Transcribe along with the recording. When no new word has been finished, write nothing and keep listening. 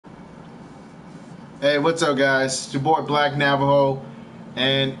Hey, what's up, guys? It's your boy BlackNavajo,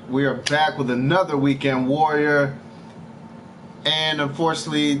 and we are back with another Weekend Warrior. And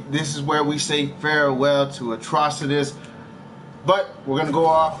unfortunately, this is where we say farewell to Atrocitus. But we're gonna go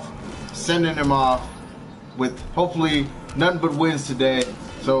off, sending him off with hopefully nothing but wins today.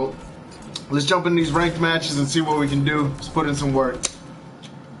 So let's jump in these ranked matches and see what we can do. Let's put in some work.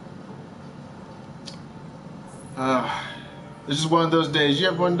 This is one of those days. You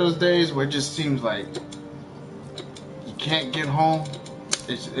have one of those days where it just seems like you can't get home.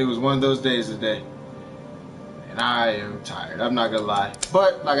 It was one of those days today. And I am tired. I'm not gonna lie.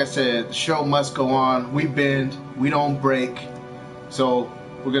 But like I said, the show must go on. We bend. We don't break. So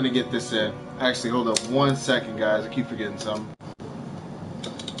we're gonna get this in. Actually, hold up 1 second, guys. I keep forgetting something.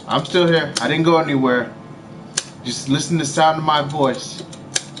 I'm still here. I didn't go anywhere. Just listen to the sound of my voice.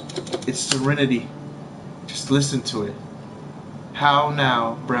 It's serenity. Just listen to it. How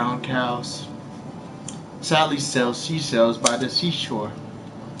now, brown cows? Sally sells seashells by the seashore.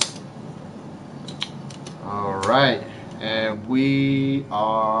 Alright, and we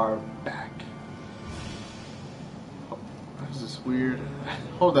are back. Oh, this is weird.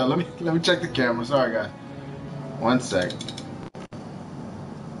 Hold on, let me check the camera. Sorry, guys. 1 sec.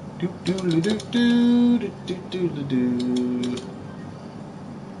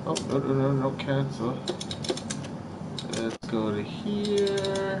 Oh, no, cancel. Let's go to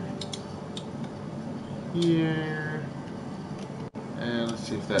here, here, and let's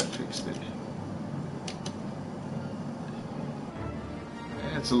see if that fixed it.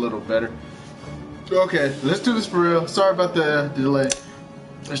 It's a little better. Okay, let's do this for real. Sorry about the delay.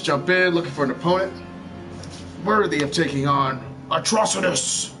 Let's jump in, looking for an opponent worthy of taking on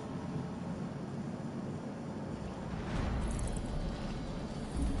Atrocitus.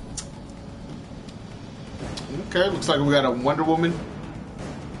 Okay, looks like we got a Wonder Woman.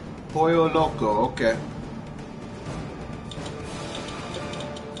 Pollo Loco, okay.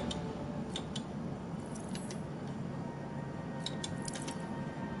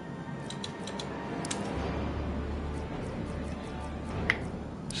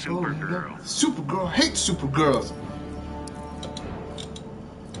 Supergirl. Supergirl, hate Supergirls.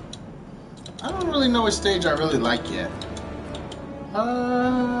 I don't really know which stage I really like yet.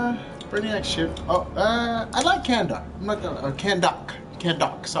 Brainiac ship. Oh, I like Kahndaq. I'm not gonna,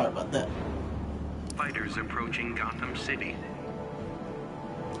 Kahndaq. Sorry about that. Fighters approaching Gotham City.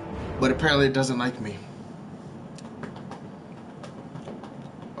 But apparently it doesn't like me.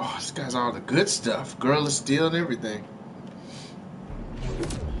 Oh, this guy's all the good stuff. Girl of Steel and everything.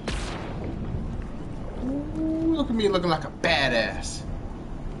 Ooh, look at me looking like a badass.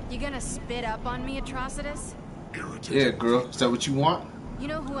 You gonna spit up on me, Atrocitus? Yeah, girl. Is that what you want? You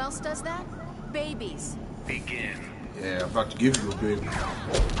know who else does that? Babies. Begin. Yeah, I'm about to give you a baby.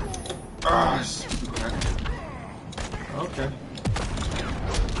 Ah, okay.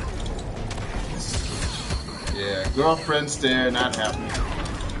 Yeah, girlfriend stare, not happy.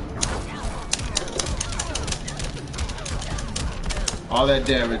 All that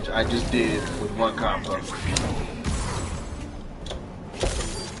damage I just did with one combo.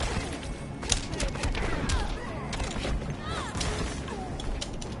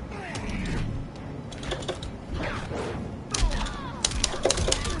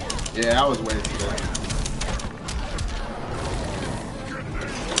 Yeah, I was waiting for that.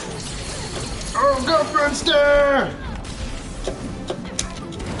 Oh, girlfriend stare!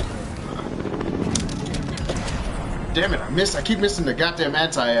 Damn it, I keep missing the goddamn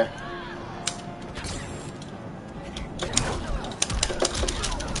anti-air.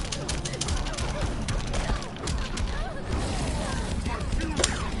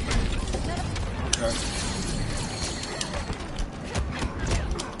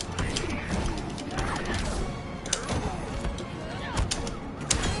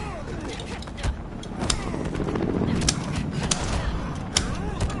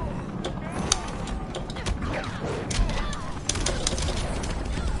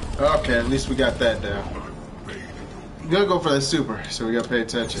 Okay, at least we got that down. We're gonna go for the super, so we gotta pay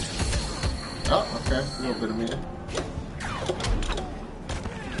attention. Oh, okay, a little bit of meter.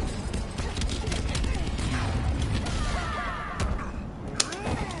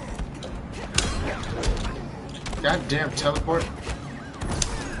 Goddamn teleport.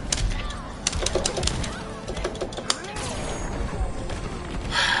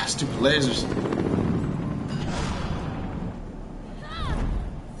 Stupid lasers.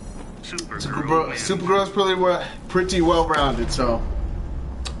 Supergirl's pretty well-rounded, so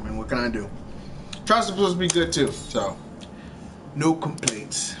I mean, what can I do? Atrocitus supposed to be good too, so no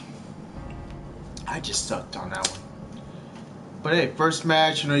complaints. I just sucked on that one. But hey, first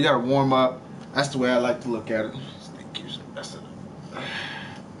match, you know, you gotta warm up. That's the way I like to look at it. Thank you. That's it.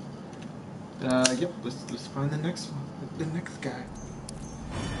 Yep. Let's find the next one. The next guy.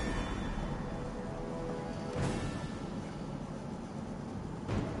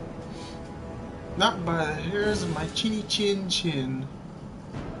 Not by the hairs of my chinny chin chin.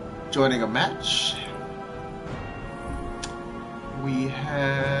 Joining a match. We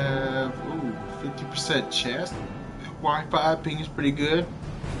have 50% chance. Wi-Fi ping is pretty good.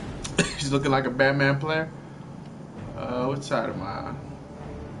 He's looking like a Batman player. What side am I on?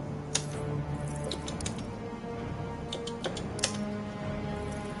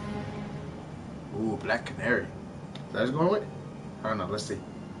 Ooh, Black Canary. That's going with? I don't know. Let's see.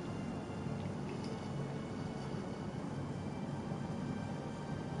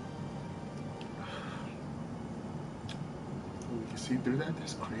 We can see through that.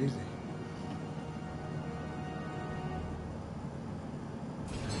 That's crazy.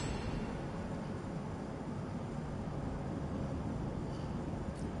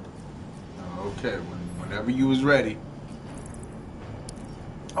 Okay, whenever you was ready.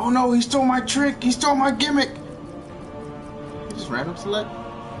 Oh no, he stole my trick! He stole my gimmick! He just random select?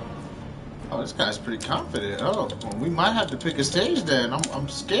 Oh, this guy's pretty confident. Oh, well, we might have to pick a stage then. I'm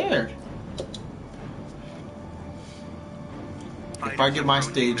scared. If I get my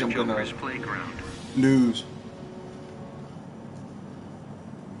stage, I'm gonna lose.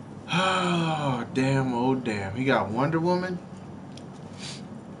 Oh, damn, oh damn. He got Wonder Woman.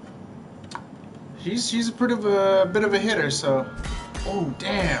 She's a bit of a hitter, so. Oh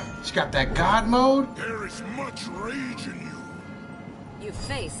damn! She got that God mode. There is much rage in you. You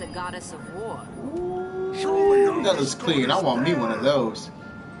face a goddess of war. Surely That looks clean. I want me one of those.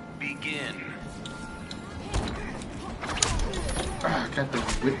 Begin. Ah, got the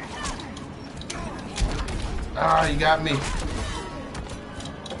whip. Ah, you got me.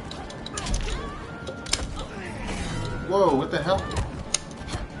 Whoa! What the hell?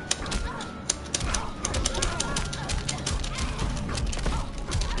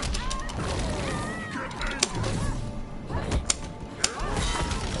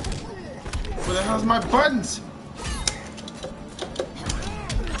 Where the hell's my buttons?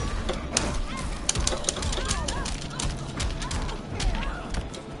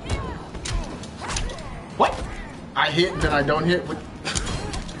 What? I hit, then I don't hit with.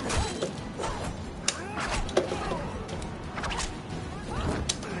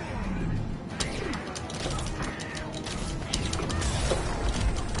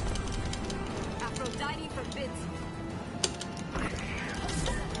 Aphrodite forbids.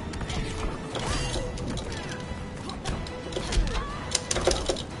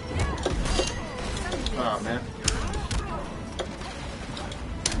 Oh man.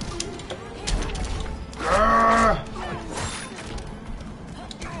 Ah!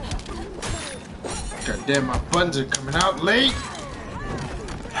 God damn, my buttons are coming out late.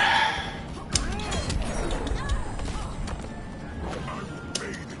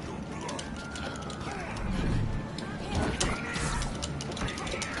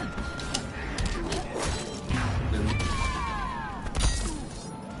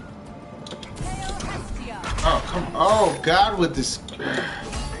 Oh, come on. Oh, God, with this.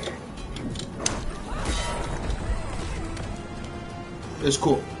 It's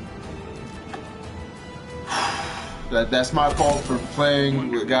cool. That's my fault for playing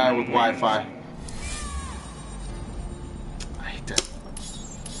with a guy with Wi-Fi. I hate that.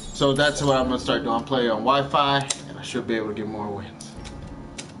 So that's what I'm going to start doing. I'm playing on Wi-Fi, and I should be able to get more wins.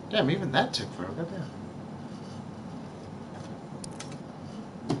 Damn, even that took forever. Goddamn.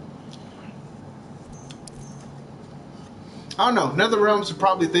 I don't know. NetherRealms should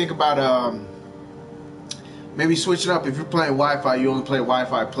probably think about maybe switching up. If you're playing Wi-Fi, you only play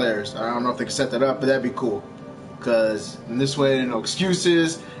Wi-Fi players. I don't know if they can set that up, but that'd be cool. Because in this way, no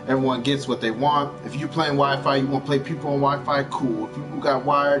excuses. Everyone gets what they want. If you're playing Wi-Fi, you want to play people on Wi-Fi, cool. If you got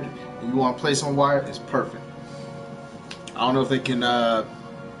wired and you want to play some wired, it's perfect. I don't know if they can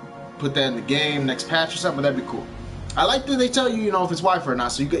put that in the game next patch or something, but that'd be cool. I like that they tell you, you know, if it's Wi-Fi or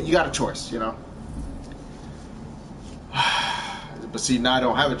not, so you got a choice, you know. But see, now I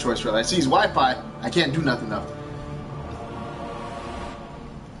don't have a choice really. I see it's Wi-Fi, I can't do nothing though.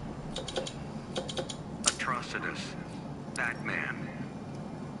 Atrocitus. Batman.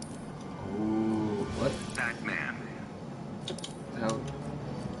 Ooh, what? Batman.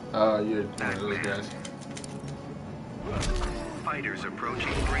 You're one of those guys. Fighters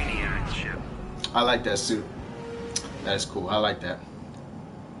approaching Brainiac's ship. I like that suit. That's cool. I like that.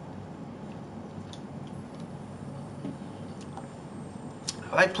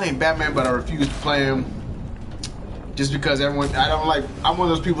 I like playing Batman, but I refuse to play him Just because everyone, I don't like. I'm one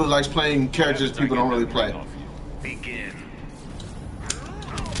of those people that likes playing characters people don't really play. Begin.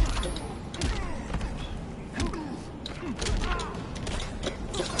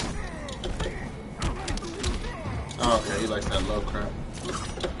 Oh, okay, he likes that low crap.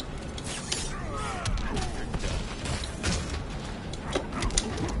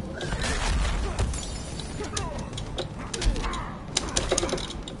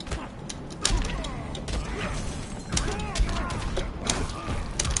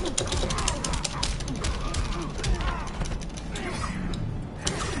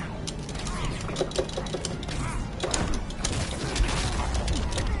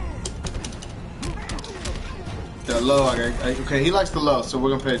 The low, okay, he likes the low, so we're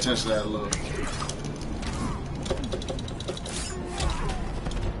gonna pay attention to that low.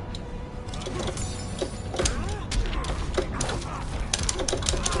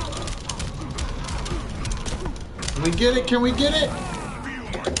 Can we get it? Can we get it?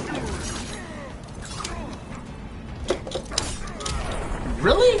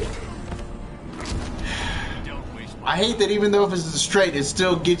 Really? I hate that even though if it's straight, it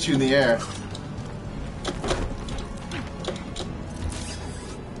still gets you in the air.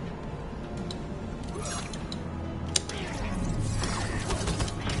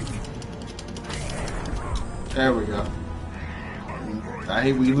 There we go. I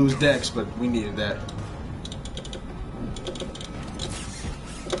hate we lose Dex, but we needed that.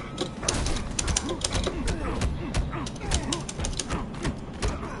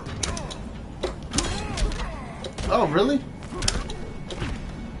 Oh, really?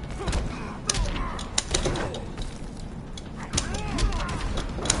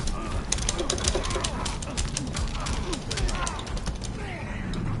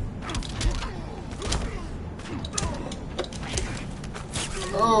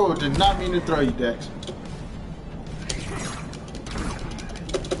 Oh, did not mean to throw you, Dex.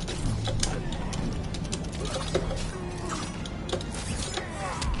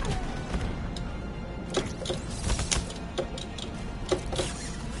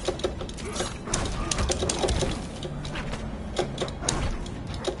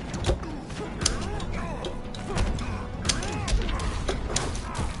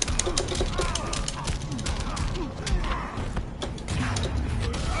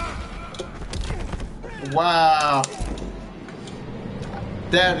 Wow.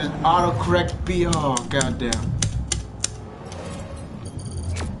 That is autocorrect B. Oh, goddamn.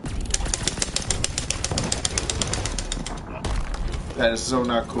 That is so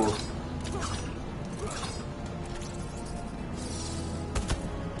not cool.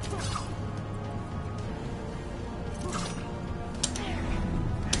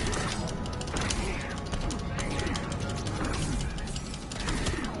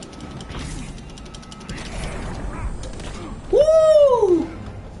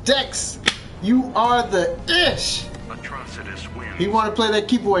 Dex, you are the ish. Atrocitus wins. He wanted to play that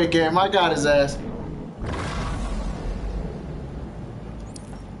keep away game. I got his ass.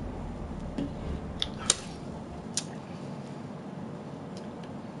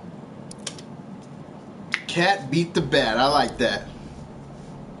 Cat beat the bat. I like that.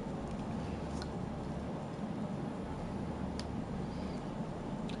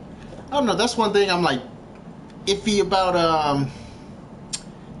 I don't know. That's one thing I'm like iffy about.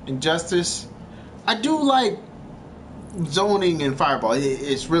 Injustice. I do like zoning and fireball.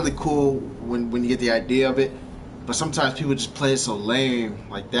 It's really cool when you get the idea of it, but sometimes people just play it so lame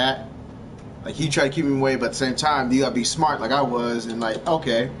like that. Like he tried to keep me away, but at the same time you gotta be smart like I was and like,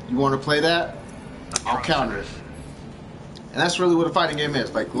 okay, you want to play that? I'll counter it. And that's really what a fighting game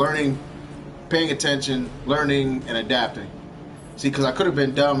is, like learning, paying attention, learning, and adapting. See, because I could have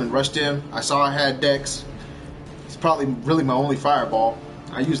been dumb and rushed in. I saw I had Dex. It's probably really my only fireball.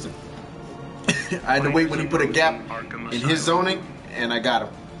 I used him. I had to wait when he put a gap in his zoning, and I got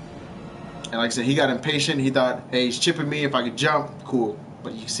him. And like I said, he got impatient. He thought, hey, he's chipping me. If I could jump, cool.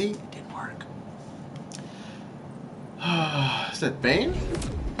 But you see, it didn't work. Is that Bane?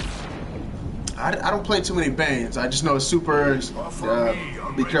 I don't play too many Banes. I just know it's super,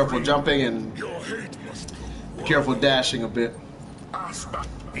 be careful jumping and be careful dashing a bit.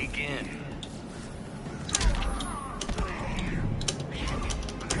 Begin.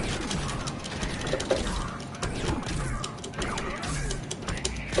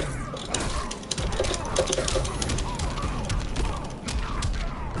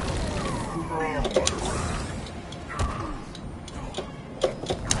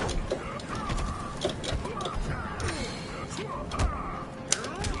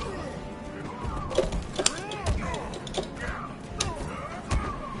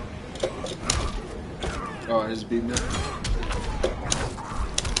 his beam there.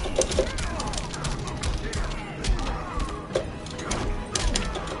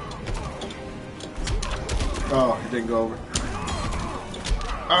 Oh, he didn't go over.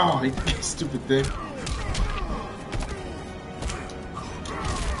 Oh, he stupid thing.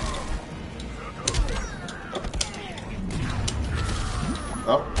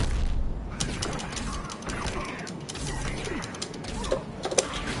 Oh.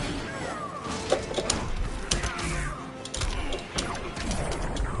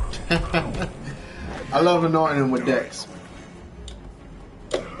 I love annoying him with decks.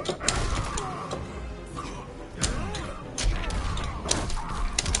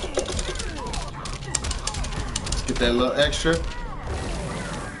 Let's get that little extra.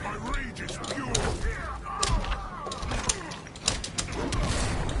 My rage is pure.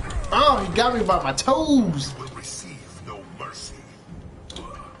 Oh, he got me by my toes. Will receive no mercy.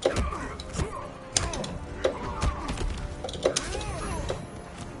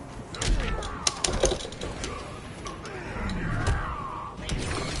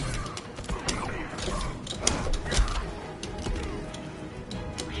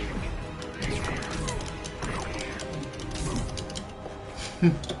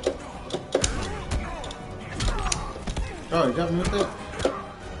 Oh, he got me with that.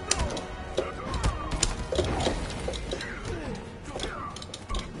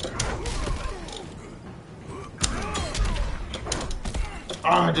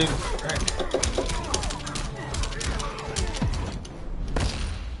 Oh, dude.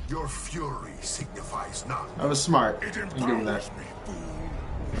 Your fury signifies none. I was smart. It I'll give him that. empowers me, fool.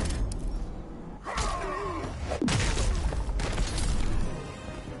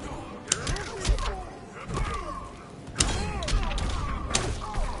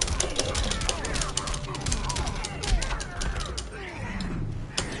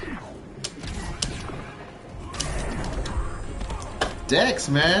 Dex,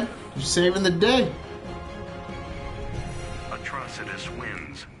 man. You're saving the day. Atrocitus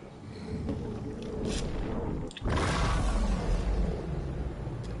wins.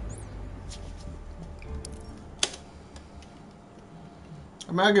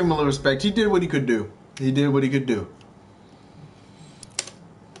 I mean, I'll give him a little respect. He did what he could do. He did what he could do.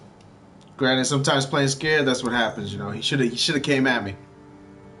 Granted, sometimes playing scared, that's what happens, you know. He should have came at me.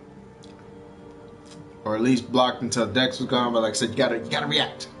 Or at least blocked until Dex was gone, but like I said, you gotta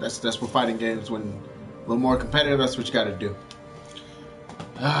react. That's what fighting games, when a little more competitive, that's what you gotta do.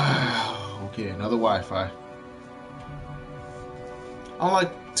 Okay, another Wi-Fi. I don't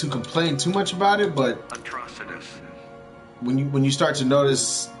like to complain too much about it, but Atrocitus. when you start to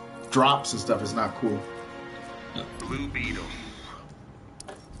notice drops and stuff, it's not cool. Blue Beetle.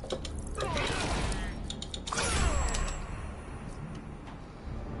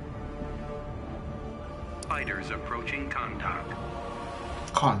 Fighters approaching contact.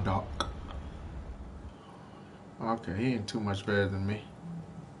 Conduct. Okay, he ain't too much better than me.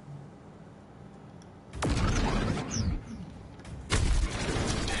 Damn,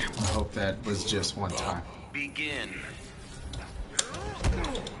 I hope that was just one time. Begin.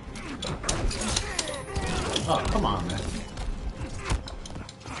 Oh, come on, man.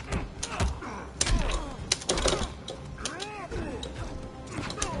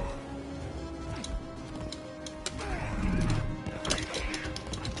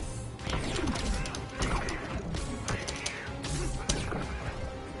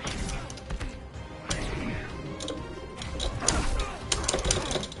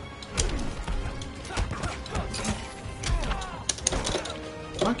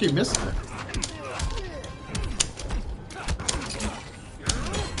 I keep missing it.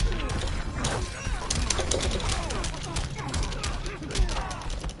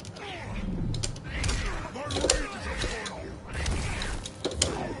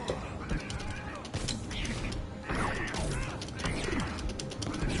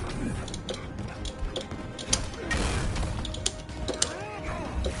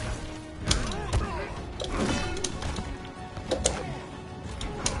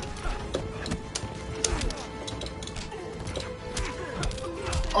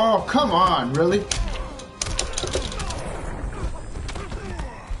 Oh, come on, really?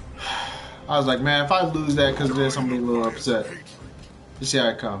 I was like, man, if I lose that because of this, I'm gonna be a little upset. You see how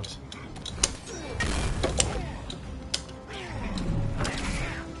it comes.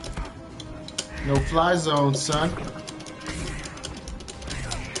 No fly zone, son.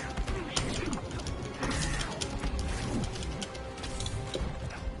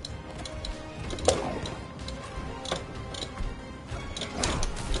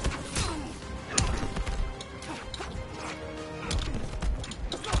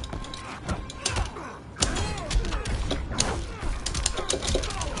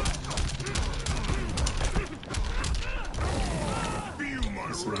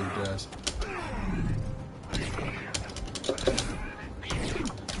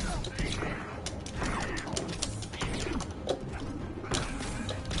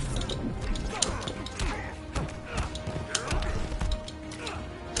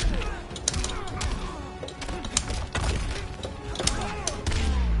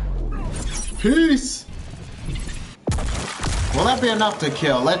 Peace. Will that be enough to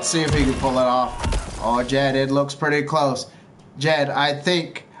kill? Let's see if he can pull it off. Oh, Jed, it looks pretty close. Jed, I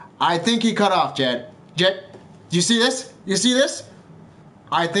think he cut off, Jed. Jed, you see this? You see this?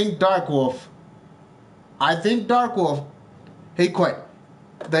 I think Dark Wolf, he quit.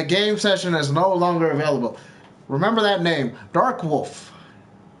 The game session is no longer available. Remember that name, Dark Wolf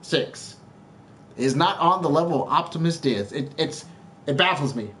 6, is not on the level Optimus is. It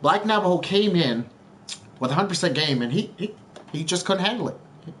baffles me. BlackNavajo came in with 100% game, and he just couldn't handle it.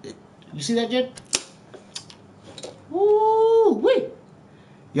 You see that, Jed? Woo wee!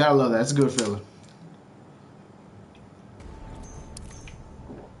 You gotta love that. It's a good feeling.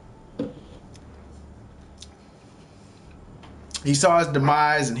 He saw his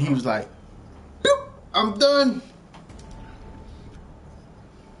demise, and he was like, "Boop, I'm done."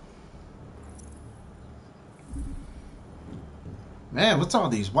 Man, what's all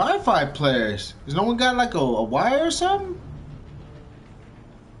these Wi-Fi players? Has no one got like a wire or something?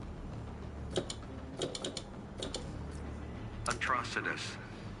 Atrocitus.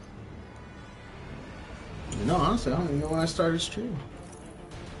 You know, honestly, I don't even know when I started streaming.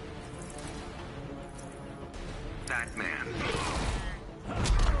 Batman.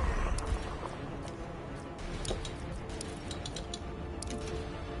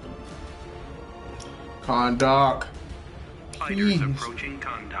 Kondak. Fighters Jeez. approaching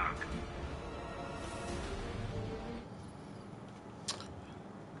Kondak.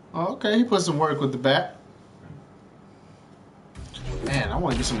 Oh, okay, he put some work with the bat. Man, I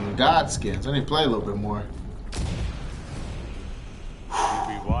want to get some god skins. I need to play a little bit more. You'd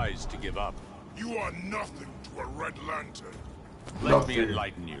be wise to give up. You are nothing to a Red Lantern. Let me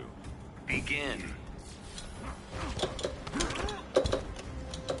enlighten you. Begin.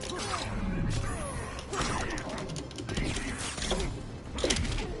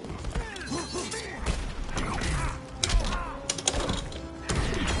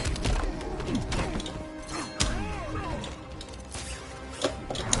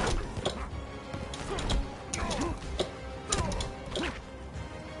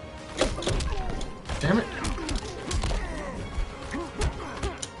 Damn it.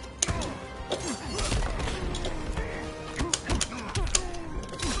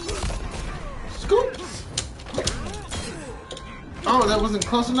 Scoops. Oh, that wasn't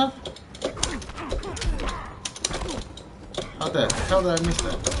close enough? How the hell did I miss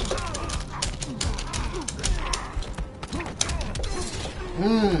that?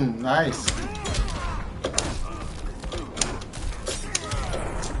 Nice.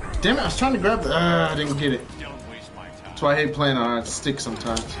 Damn it, I was trying to grab the... I didn't get it. Don't waste my time. That's why I hate playing on a stick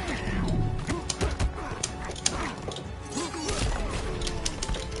sometimes.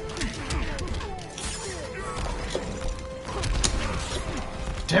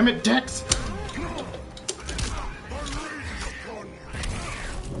 Damn it, Dex!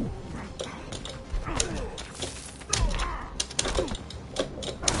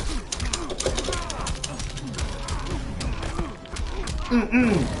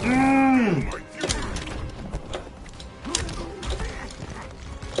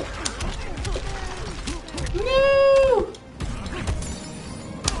 No!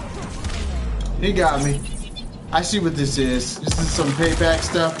 He got me. I see what this is. This is some payback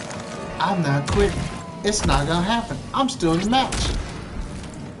stuff. I'm not quitting. It's not gonna happen. I'm still in the match.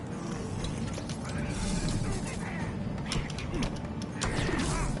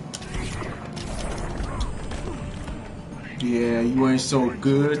 Yeah, you ain't so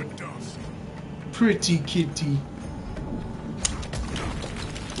good. Pretty kitty.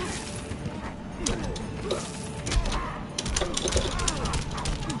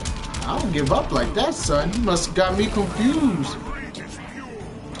 I don't give up like that, son. You must have got me confused.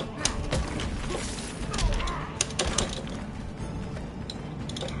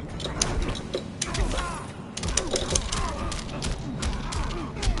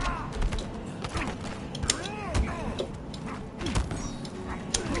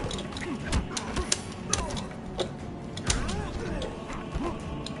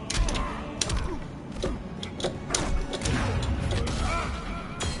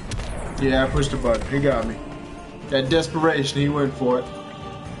 Yeah, I pushed the button. He got me. That desperation, he went for it.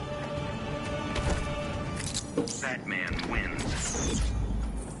 Batman wins.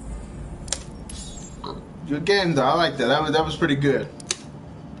 Good game, though. I like that. That was pretty good.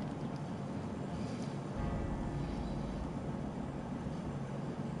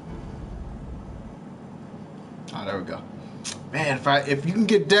 Oh, there we go. Man, if you can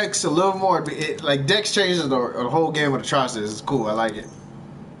get Dex a little more, like Dex changes the whole game with Atrocitus. It's cool. I like it.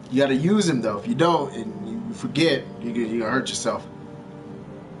 You gotta use him though. If you don't and you forget, you're gonna hurt yourself.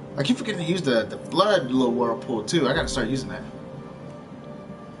 I keep forgetting to use the blood little whirlpool too. I gotta start using that.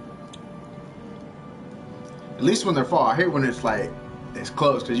 At least when they're far. I hate when it's like it's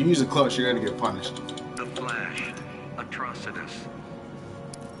close, because you use it close, you're gonna get punished. The Flash. Atrocitus.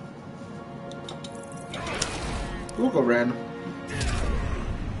 We'll go random.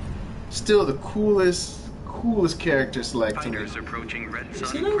 Still the coolest character select to me. Fighters approaching Red See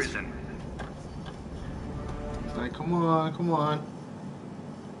Sun those? prison. It's like, come on, come on.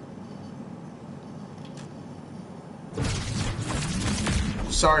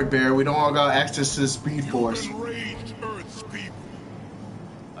 Sorry, Bear, we don't all got access to the Speed Force. Enraged Earth's people.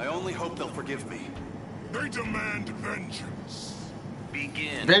 I only hope they'll forgive me. They demand vengeance.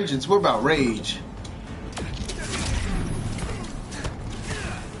 Begin. Vengeance, what about rage?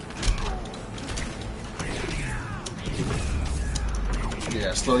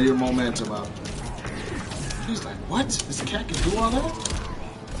 Yeah, slow your momentum up. He's like, what? This cat can do all that?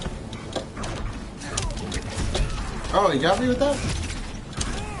 Oh, he got me with that?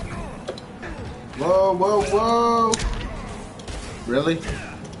 Whoa, whoa, whoa! Really?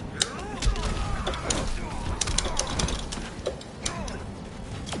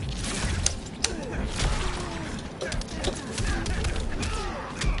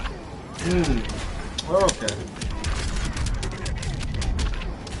 Okay.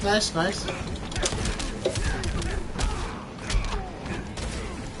 Nice, nice.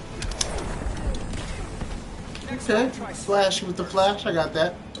 Okay, flash with the flash, I got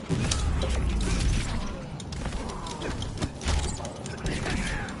that.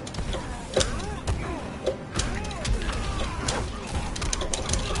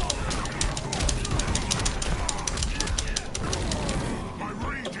 My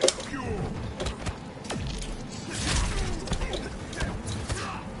rage is pure.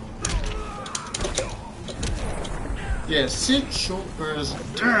 Yeah, sit shoulders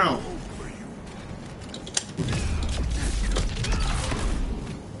down.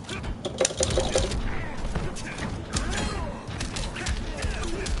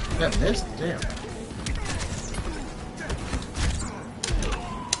 That missed? Damn.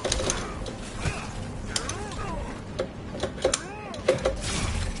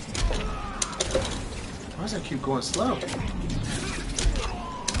 Why does that keep going slow?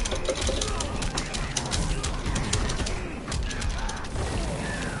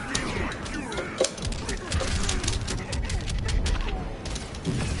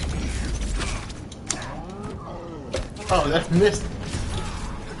 Oh, that missed.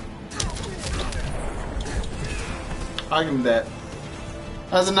 I'll give him that.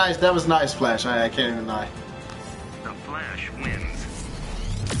 That was nice, Flash. I can't even lie. The Flash wins.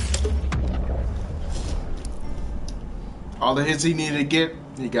 All the hits he needed to get,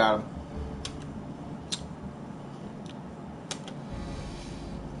 he got them.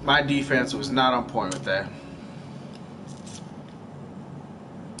 My defense was not on point with that.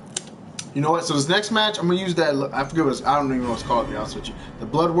 You know what? So this next match, I'm gonna use that. I forget what I don't even know what it's called. To be honest with you, the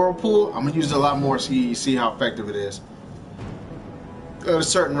Blood Whirlpool. I'm gonna use it a lot more. See how effective it is. At a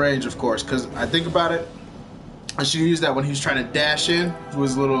certain range, of course, because I think about it. I should use that when he was trying to dash in. It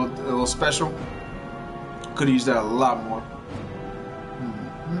was a little special. Could have used that a lot more.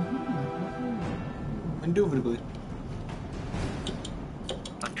 Indubitably.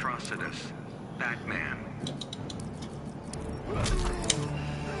 Atrocitus. Batman.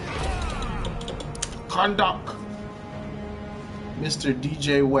 Conduct. Mr.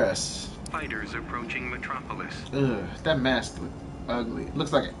 DJ West. Fighters approaching Metropolis. Ugh, that mask look ugly. It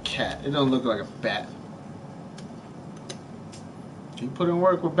looks like a cat. It don't look like a bat. He put in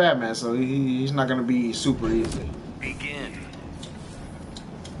work with Batman, so he's not gonna be super easy. Begin.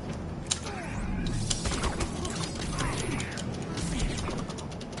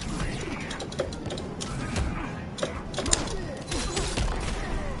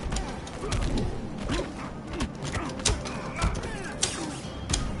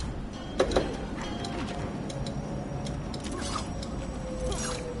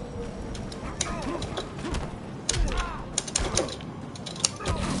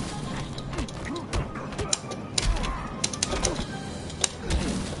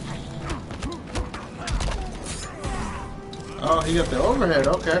 Oh, he got the overhead.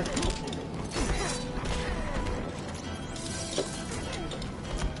 Okay.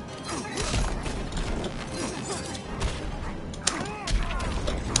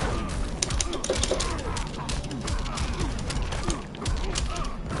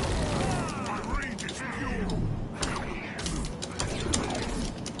 My rage is pure.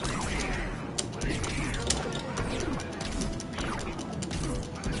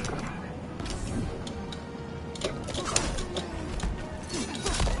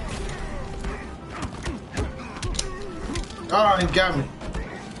 Oh, he got me.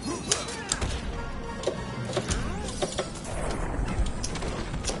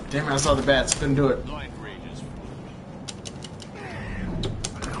 Damn it, I saw the bats. Couldn't do it. Blind rages.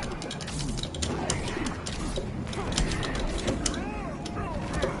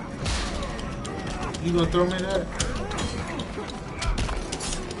 You gonna throw me that?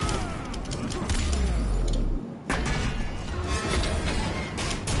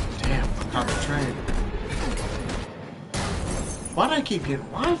 Damn, I caught the train. Why do I keep getting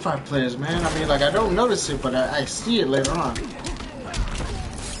Wi-Fi players, man? I mean, like, I don't notice it, but I see it later on.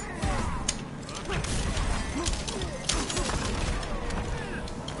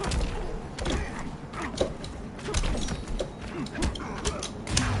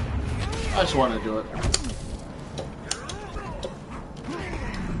 I just want to do it.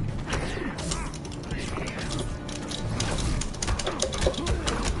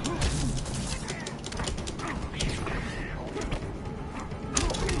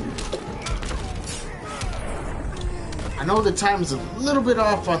 I know the time is a little bit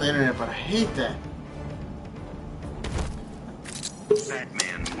off on the internet, but I hate that.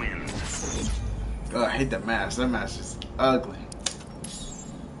 Batman wins. Oh, I hate that mask. That mask is ugly.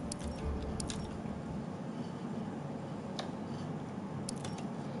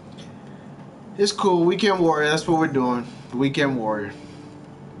 It's cool. Weekend Warrior. That's what we're doing. Weekend Warrior.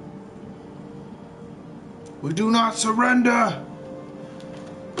 We do not surrender.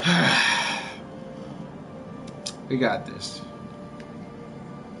 We got this.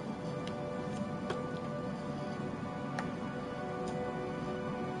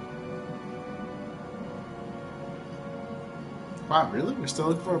 Wow, really? We're still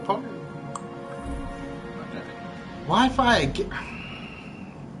looking for a partner? Wi-Fi again.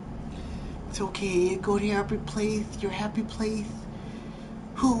 It's okay. Go to your happy place. Your happy place.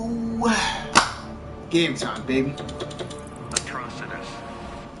 Who? Game time, baby. Atrocitus.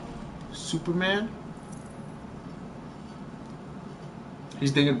 Superman.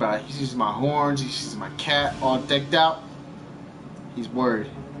 He's thinking about it. He sees my horns. He sees my cat all decked out. He's worried.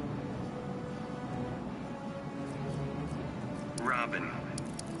 Robin.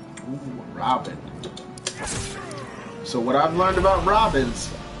 Ooh, Robin. So what I've learned about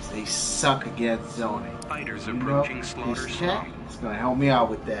Robins is they suck against zoning. Fighters You know, approaching slaughter this cat swamp. is gonna help me out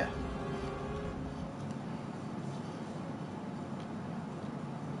with that.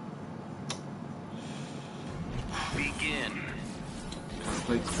 Begin.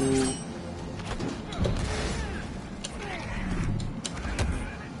 Play cool.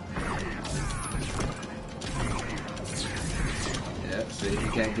 Yeah, see, he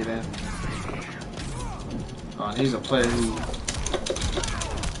can't get in. Oh, he's a player who.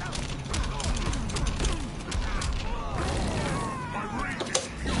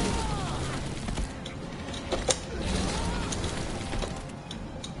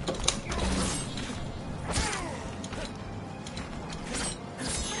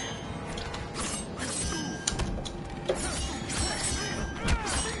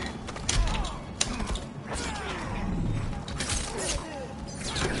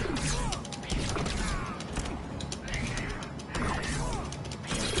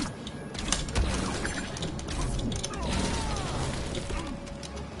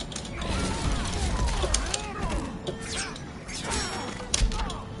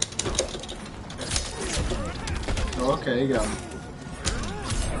 Oh, okay, you got me.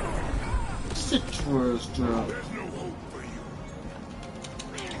 Citrus drop. There's no hope for you.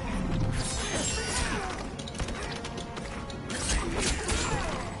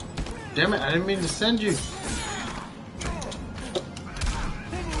 Damn it, I didn't mean to send you.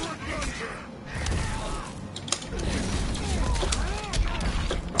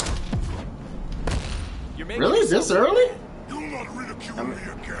 You're making Really? yourself- This early? You'll not ridicule me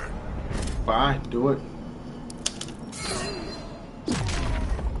again. Fine, do it.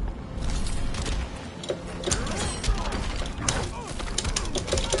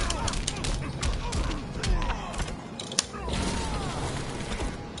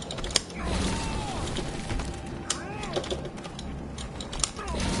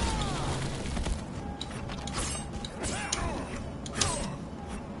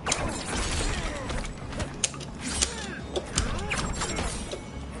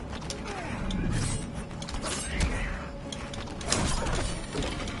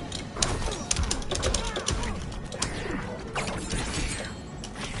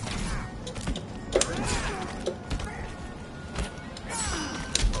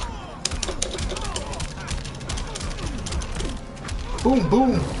 Boom,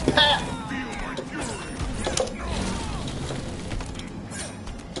 boom, pat.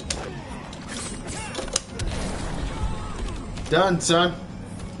 Done, son.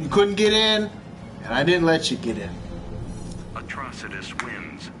 You couldn't get in, and I didn't let you get in. Atrocitus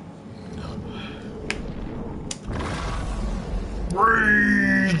wins.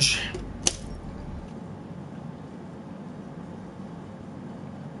 Rage!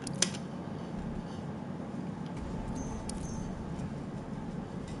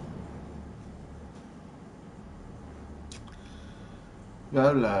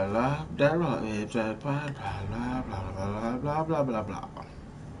 Blah blah blah blah blah blah blah blah blah blah blah blah blah.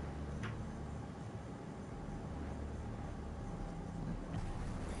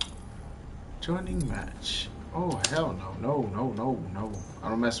 Joining match. Oh hell no, no, no, no, no. I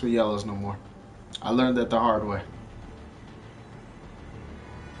don't mess with yellows no more. I learned that the hard way.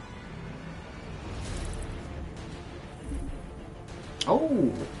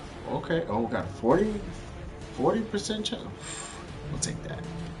 Oh, okay. Oh, got a 40% chance. We'll take that.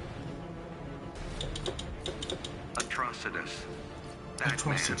 Atrocitus. Batman.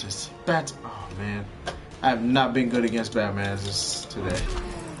 Atrocitus. Oh man, I have not been good against Batman this today.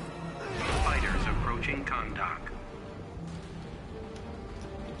 Fighters approaching contact.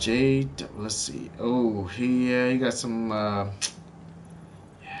 Jade, let's see. Oh, he got some. Yeah.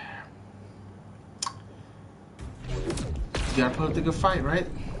 You gotta put up the good fight, right?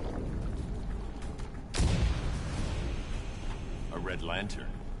 A red lantern.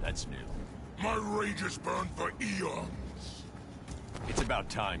 That's new. My rage has burned for eons. It's about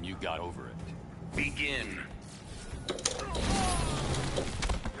time you got over it. Begin.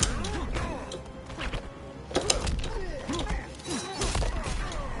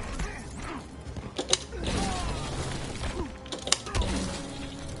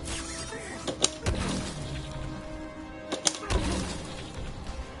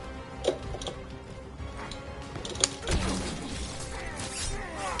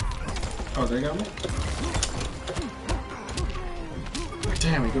 Oh, they got me?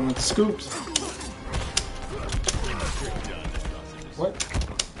 Damn, we going with the scoops. What?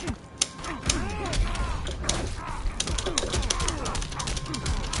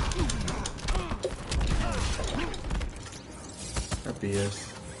 That BS.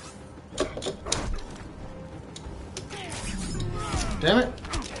 Damn it!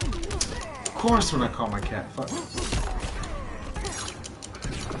 Of course when I call my cat. Fuck.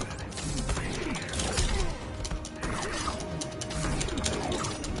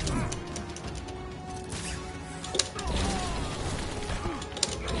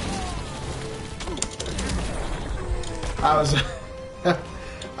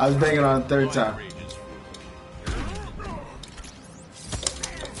 I was banging on the third time.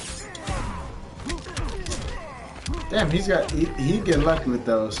 Damn, he get lucky with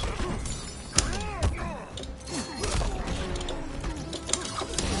those.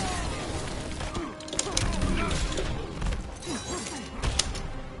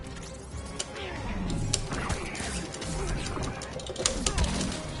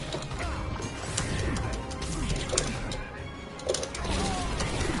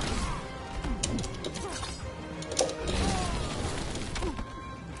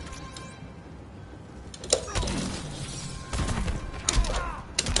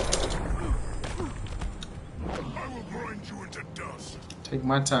 Take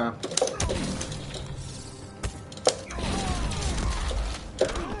my time.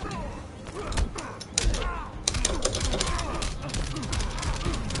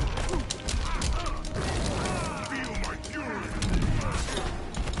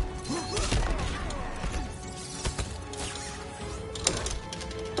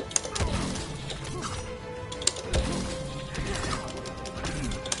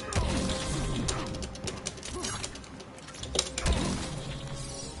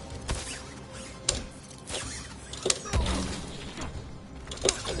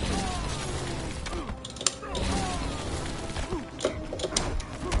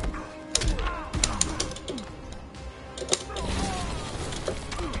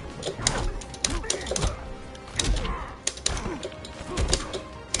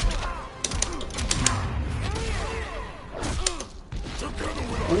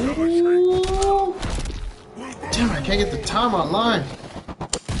 Ooh. Damn, I can't get the time online.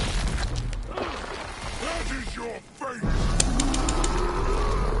 That is your fate.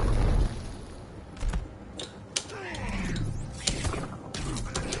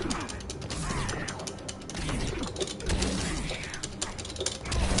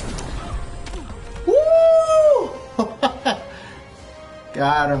 Woo!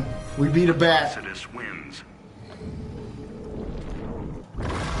 Got him. We beat a bat. Atrocitus wins.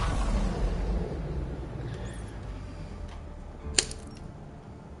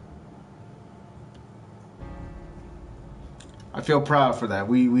 I feel proud for that.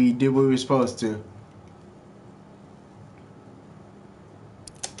 We did what we were supposed to.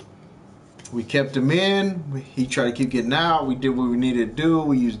 We kept him in. He tried to keep getting out. We did what we needed to do.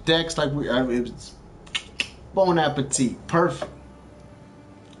 We used decks like it was bon appetit. Perfect.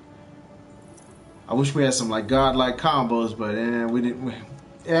 I wish we had some like godlike combos, but we didn't.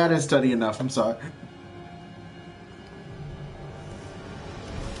 I didn't study enough. I'm sorry.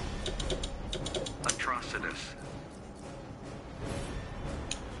 Atrocitus.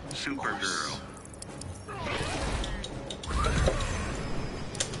 Supergirl.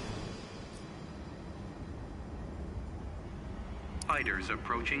 Fighters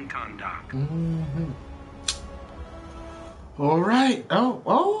approaching condock. Mm-hmm. All right.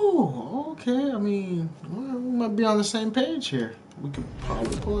 Oh, okay. I mean, we might be on the same page here. We could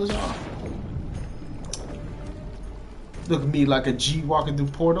probably pull this off. Look at me like a G walking through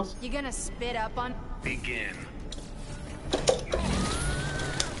portals. You gonna spit up on... Begin.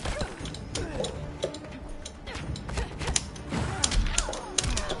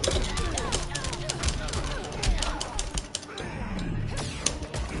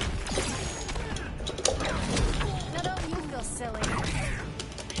 Now don't you feel silly?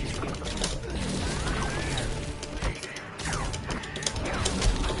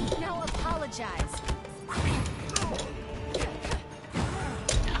 Now apologize.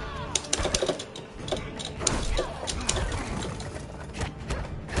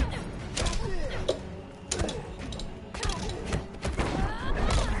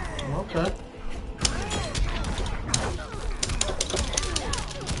 Okay.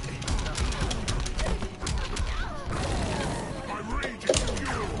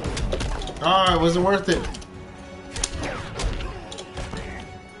 All right, was it worth it?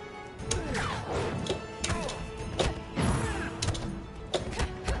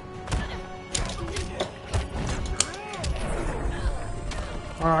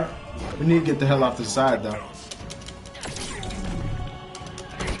 All right, we need to get the hell off the side though.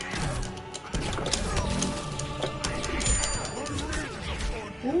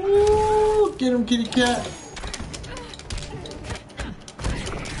 Ooh, get him, kitty cat.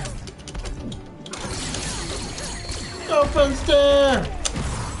 Go fence there.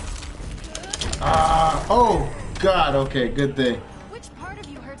 Oh God. Okay, good thing. Which part of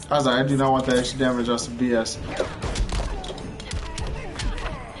you hurts? I was like, I do not want that extra damage on some BS.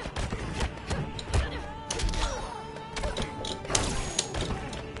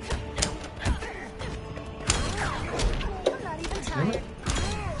 I'm not even tired.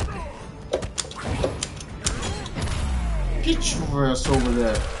 Get your ass over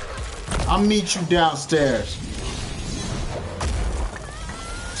there. I'll meet you downstairs.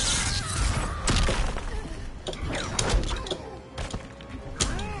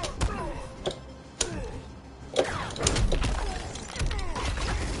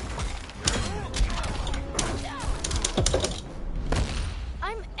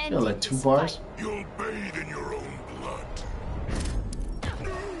 I'm Got ending like 2 this bars. fight. You'll bathe in your own blood.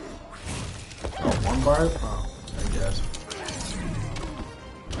 Oh, 1 bar? Oh, I guess.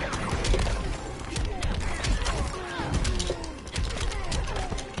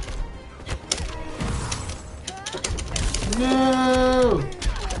 No!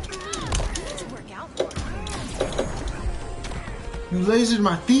 To work out for me. You lasered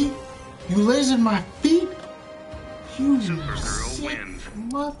my feet? You lasered my feet? You Supergirl sick wins.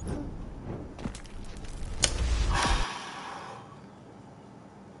 mother...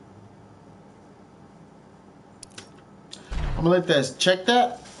 I'm gonna let that check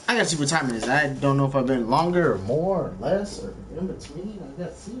that. I gotta see what time it is. I don't know if I've been longer or more or less or in between. I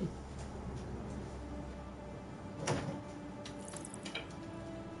gotta see.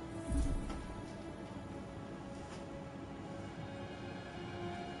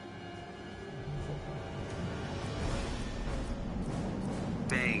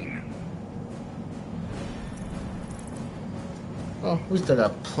 Bane. Oh, we still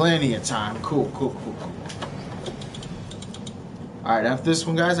got plenty of time. Cool. Alright, after this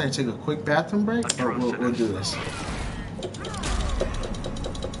one, guys, I take a quick bathroom break, but we'll do this.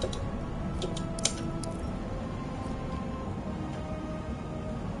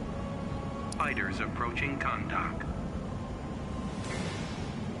 Fighters approaching condock.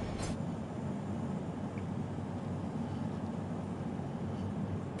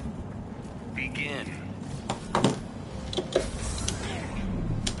 Begin.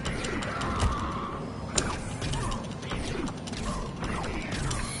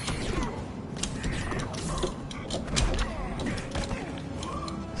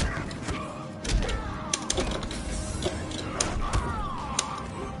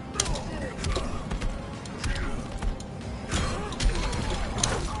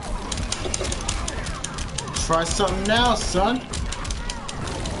 Try something now, son.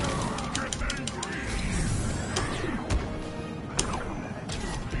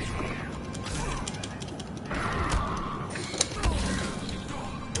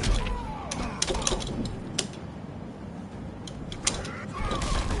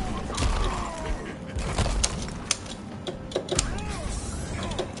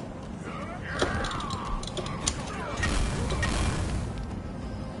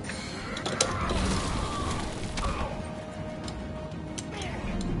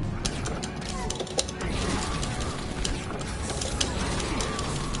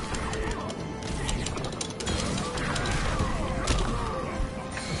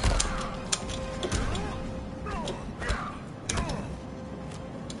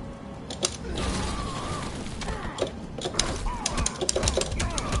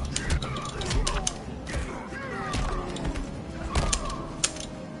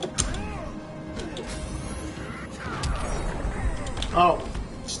 Oh,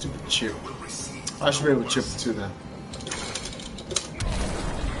 stupid chip. I should be able to chip it too then.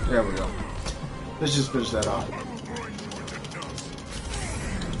 There we go. Let's just finish that off.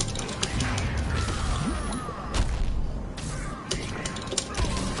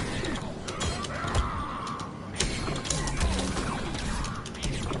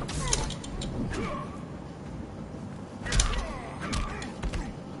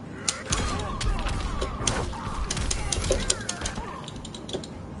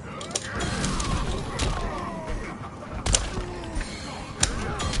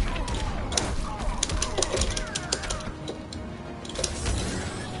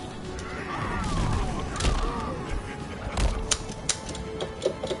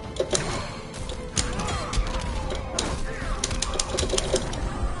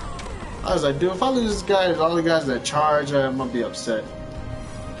 As I do, if I lose this guy, all the guys that charge, I'm gonna be upset.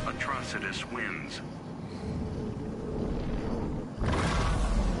 Atrocitus wins.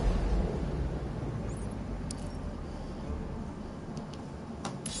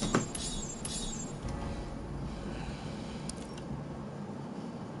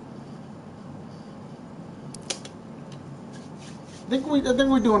 I think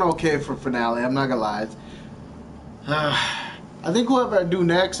we're doing okay for finale. I'm not gonna lie. I think whoever I do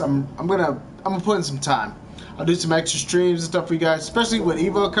next, I'm gonna put in some time. I'll do some extra streams and stuff for you guys, especially with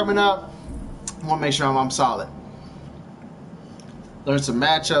Evo coming up. I want to make sure I'm solid. Learn some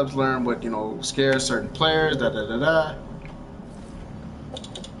matchups, learn what scares certain players. Da da da da.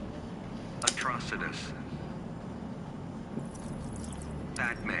 Atrocitus.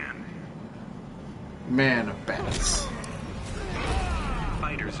 Batman. Man of bats.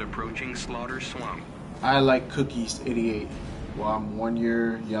 Fighters approaching Slaughter Swamp. I like Cookies 88. Well, I'm 1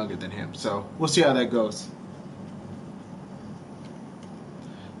 year younger than him, so we'll see how that goes.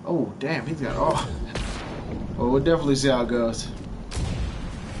 Oh, damn, he's got well, we'll definitely see how it goes.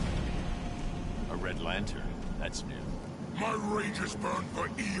 A red lantern. That's new. My rage has burned for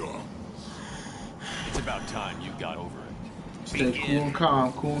eons. It's about time you got over it. Stay cool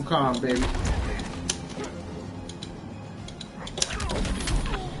and calm, baby.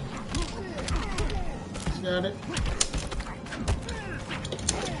 Got it.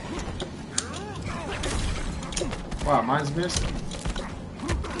 Wow, mine's missed.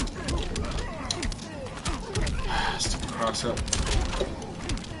 Stupid cross up.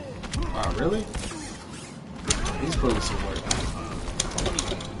 Wow, really? These bullets will work.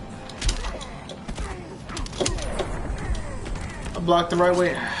 I blocked the right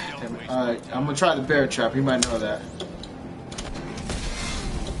way. Damn it. Alright, I'm gonna try the bear trap. You might know that.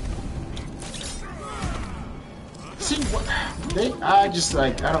 See what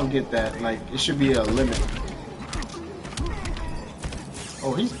I don't get that. Like, it should be a limit.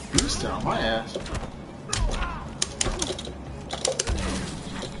 Oh, he's beasting on my ass.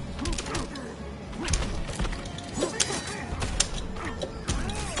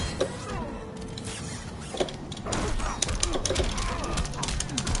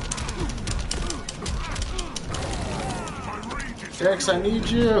 Dex, I need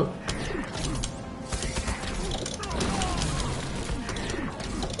you.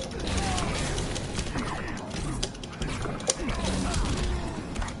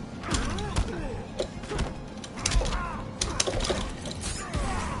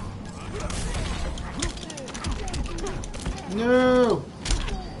 No!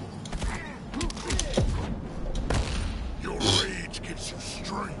 Your rage gives you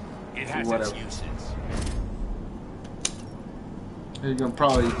strength. It has Whatever. its uses. You're gonna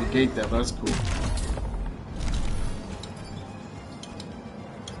probably negate that, but that's cool.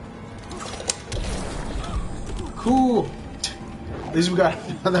 Cool! At least we got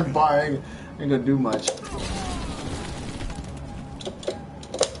another bar. Ain't gonna do much.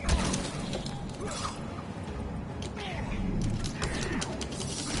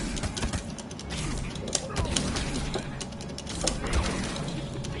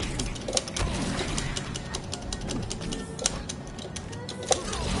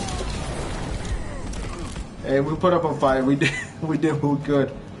 Hey, we put up a fight. We did what we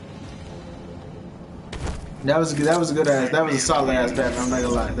could. That was a good ass. That was a solid ass Batman. I'm not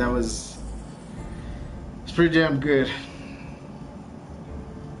gonna lie. It's pretty damn good.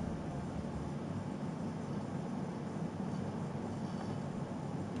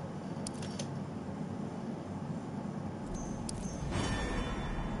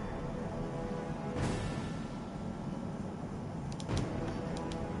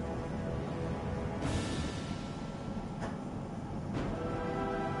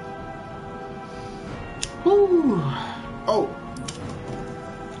 Whew. Oh,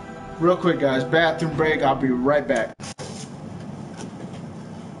 real quick, guys. Bathroom break. I'll be right back.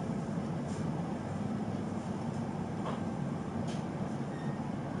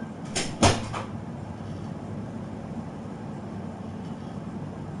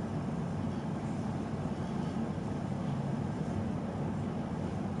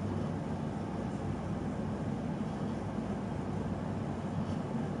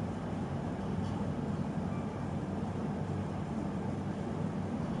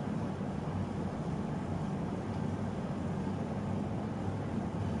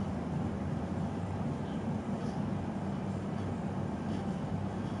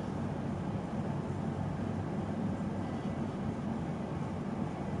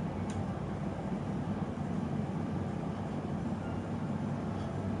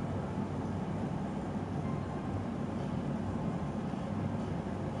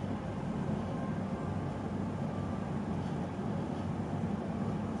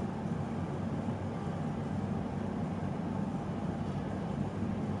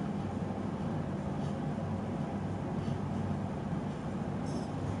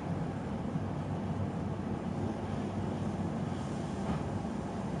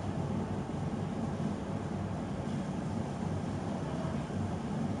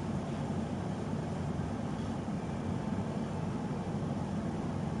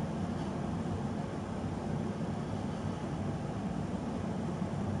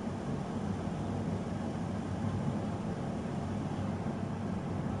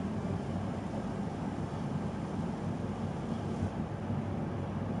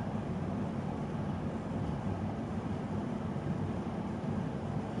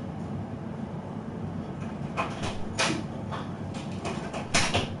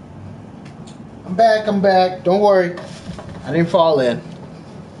 I'm back. Don't worry. I didn't fall in.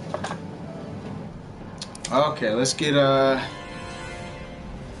 Okay, let's get let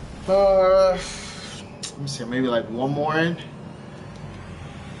me see, maybe like one more in.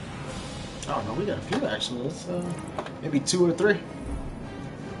 Oh no, we got a few actually. Let's maybe 2 or 3.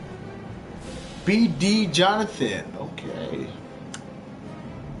 BD Jonathan. Okay.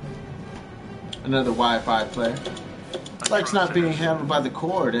 Another Wi-Fi player. Likes not being handled by the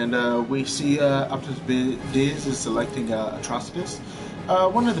cord, and we see Optimus Diz is selecting Atrocitus.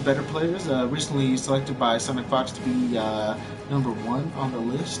 One of the better players, recently selected by Sonic Fox to be number 1 on the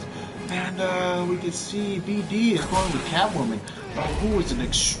list. And we can see BD is going with Catwoman, who is an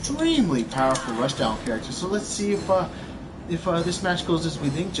extremely powerful rushdown character. So let's see if this match goes as we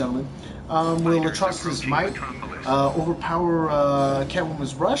think, gentlemen. Will Atrocitus' might overpower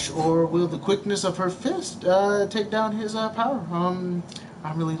Catwoman's rush, or will the quickness of her fist take down his power? I'm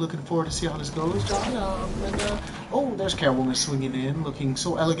really looking forward to see how this goes, John. Oh, there's Catwoman swinging in, looking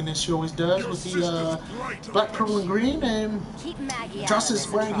so elegant as she always does with the black, purple, and green. And Atrocitus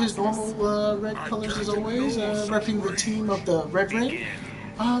wearing his normal red colors as always, repping the team of the Red Ring.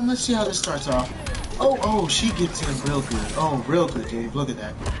 Let's see how this starts off. Oh, she gets in real good. Oh, real good, Dave. Look at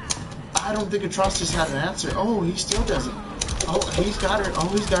that. I don't think Atrocitus had an answer. Oh, he still doesn't. Oh, he's got her. Oh,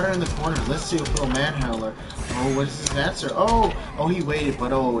 he's got her in the corner. Let's see if he'll manhandle her. Oh, what is his answer? Oh, he waited,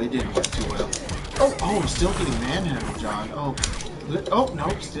 but it didn't work too well. Oh, still getting manhandled, John. Oh, no,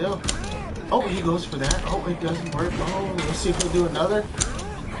 still. Oh, he goes for that. Oh, it doesn't work. Oh, let's see if he'll do another.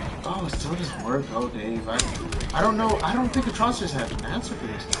 Oh, it still doesn't work. Oh, Dave, I don't know. I don't think Atrocitus has an answer for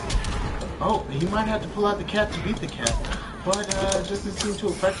this. Oh, he might have to pull out the cat to beat the cat. But it doesn't seem too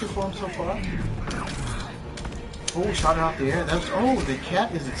effective for him so far. Oh, shot it off the air. The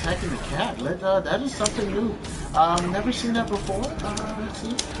cat is attacking the cat. That is something new. Never seen that before. Let's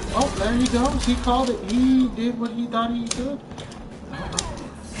see. Oh, there he goes. He called it. He did what he thought he could.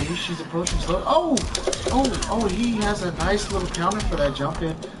 Maybe she's approaching slow. Oh, he has a nice little counter for that jump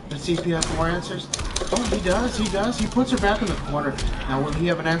in. Let's see if he has more answers. Oh, he does. He puts her back in the corner. Now, will he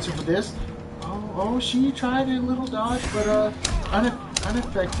have an answer for this? Oh, she tried a little dodge, but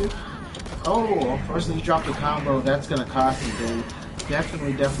ineffective. Oh, unfortunately he dropped a combo. That's gonna cost him, Dave.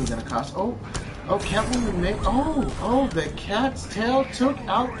 Definitely gonna cost. Oh, Catwoman made. Oh, the cat's tail took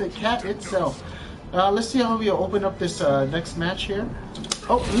out the cat itself. Let's see how we open up this next match here.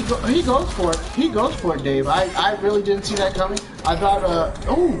 Oh, he goes for it. He goes for it, Dave. I really didn't see that coming. I thought,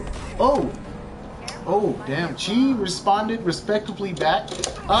 oh, damn. She responded respectably back.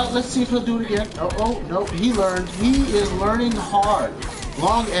 Let's see if he'll do it again. Oh, no, he learned. He is learning hard.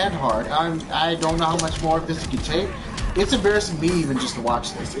 Long and hard. I don't know how much more of this he can take. It's embarrassing me even just to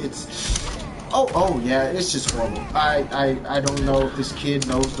watch this. It's... Oh, yeah, it's just horrible. I don't know if this kid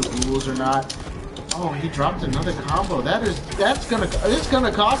knows the rules or not. Oh, he dropped another combo. It's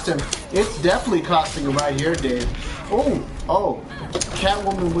gonna cost him. It's definitely costing him right here, Dave. Oh,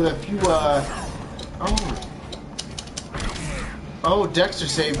 Catwoman with a few Oh, Dexter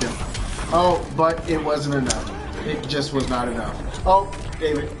saved him. Oh, but it wasn't enough. It just was not enough. Oh,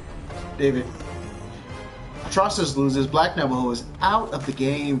 David. Atrocitus loses. BlackNavajo is out of the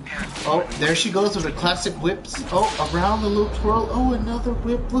game. Oh, there she goes with her classic whips. Oh, around the loop twirl. Oh, another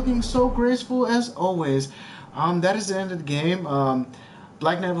whip, looking so graceful as always. That is the end of the game.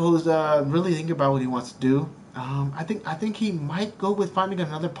 BlackNavajo is really thinking about what he wants to do. I think he might go with finding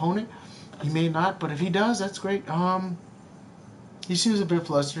another opponent. He may not, but if he does, that's great. He seems a bit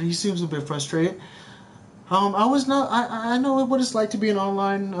flustered. He seems a bit frustrated. I know what it's like to be an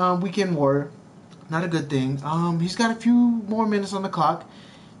online weekend warrior. Not a good thing. He's got a few more minutes on the clock.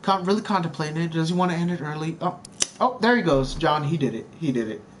 Really contemplating it. Does he want to end it early? Oh, there he goes. John, he did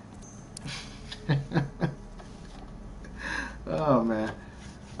it. Oh, man.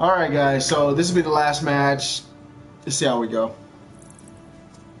 Alright, guys. So, this will be the last match. Let's see how we go.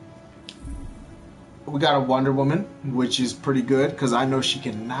 We got a Wonder Woman, which is pretty good, because I know she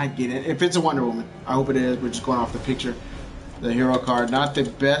cannot get it. If it's a Wonder Woman, I hope it is. We're just going off the picture. The hero card, not the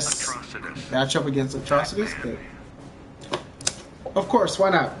best matchup against Atrocitus, but of course, why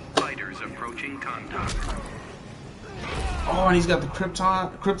not? Fighters approaching contact. Oh, and he's got the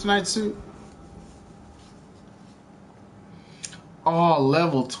kryptonite suit. Oh,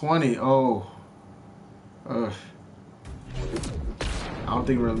 level 20. Oh. Ugh. I don't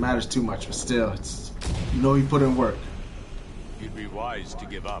think it really matters too much, but still, it's, you know, he put in work. You'd be wise to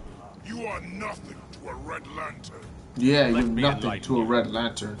give up. You are nothing to a Red Lantern. Yeah, you're nothing to a Red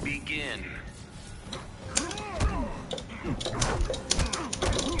Lantern. Begin.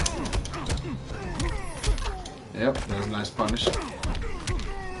 Yep, that was a nice punish.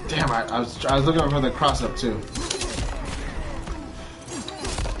 Damn, I was looking for the cross up too.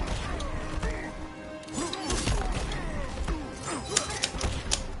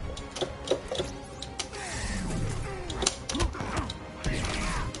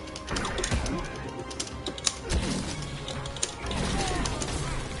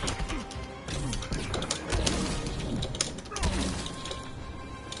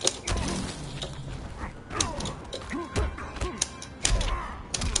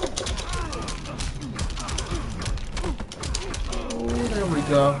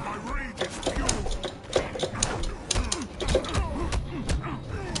 Go.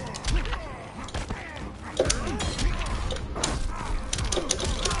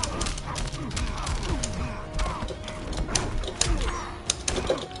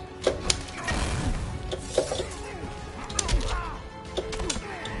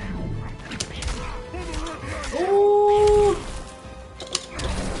 Ooh.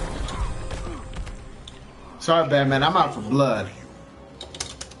 Sorry, Batman. I'm out for blood.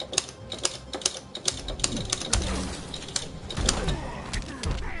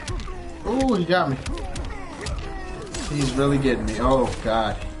 Ooh, he got me. He's really getting me. Oh,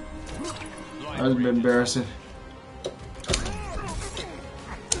 God. That was a bit embarrassing.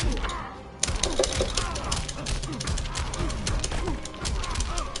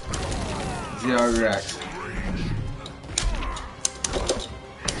 See how he reacts.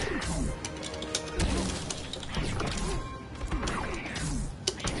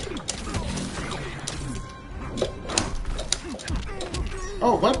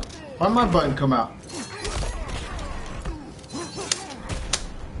 Oh, what? Why'd my button come out?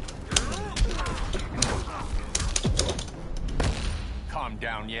 Calm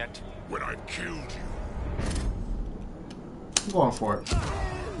down yet? When I killed you. I'm going for it.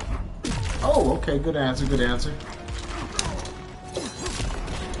 Oh, okay. Good answer. Good answer.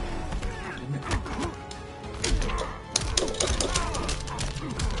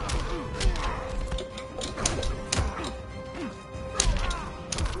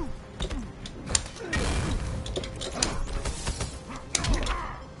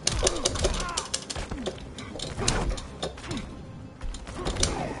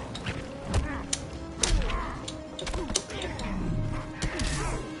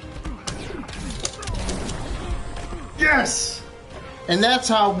 Yes! And that's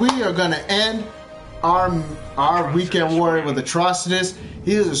how we are going to end our weekend warrior with Atrocitus.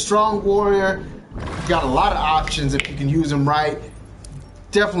 He is a strong warrior. Got a lot of options if you can use him right.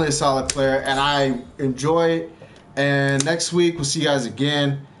 Definitely a solid player, and I enjoy it. And next week we'll see you guys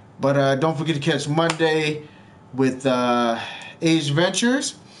again. But don't forget to catch Monday with Age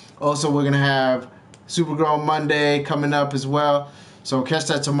Ventures. Also, we're gonna have Supergirl Monday coming up as well. So catch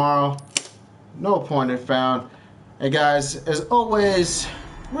that tomorrow. No appointment found. Hey guys, as always,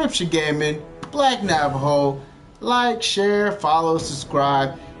 Ripsha Gaming, BlackNavajo. Like, share, follow,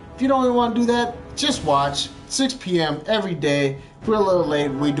 subscribe. If you don't even want to do that, just watch. 6 p.m. every day. If we're a little late,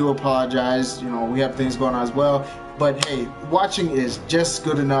 we do apologize. You know, we have things going on as well. But hey, watching is just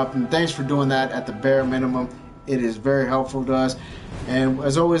good enough. And thanks for doing that at the bare minimum. It is very helpful to us. And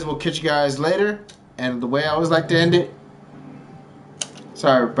as always, we'll catch you guys later. And the way I always like to end it,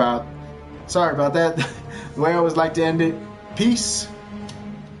 sorry about that. The way I always like to end it, peace.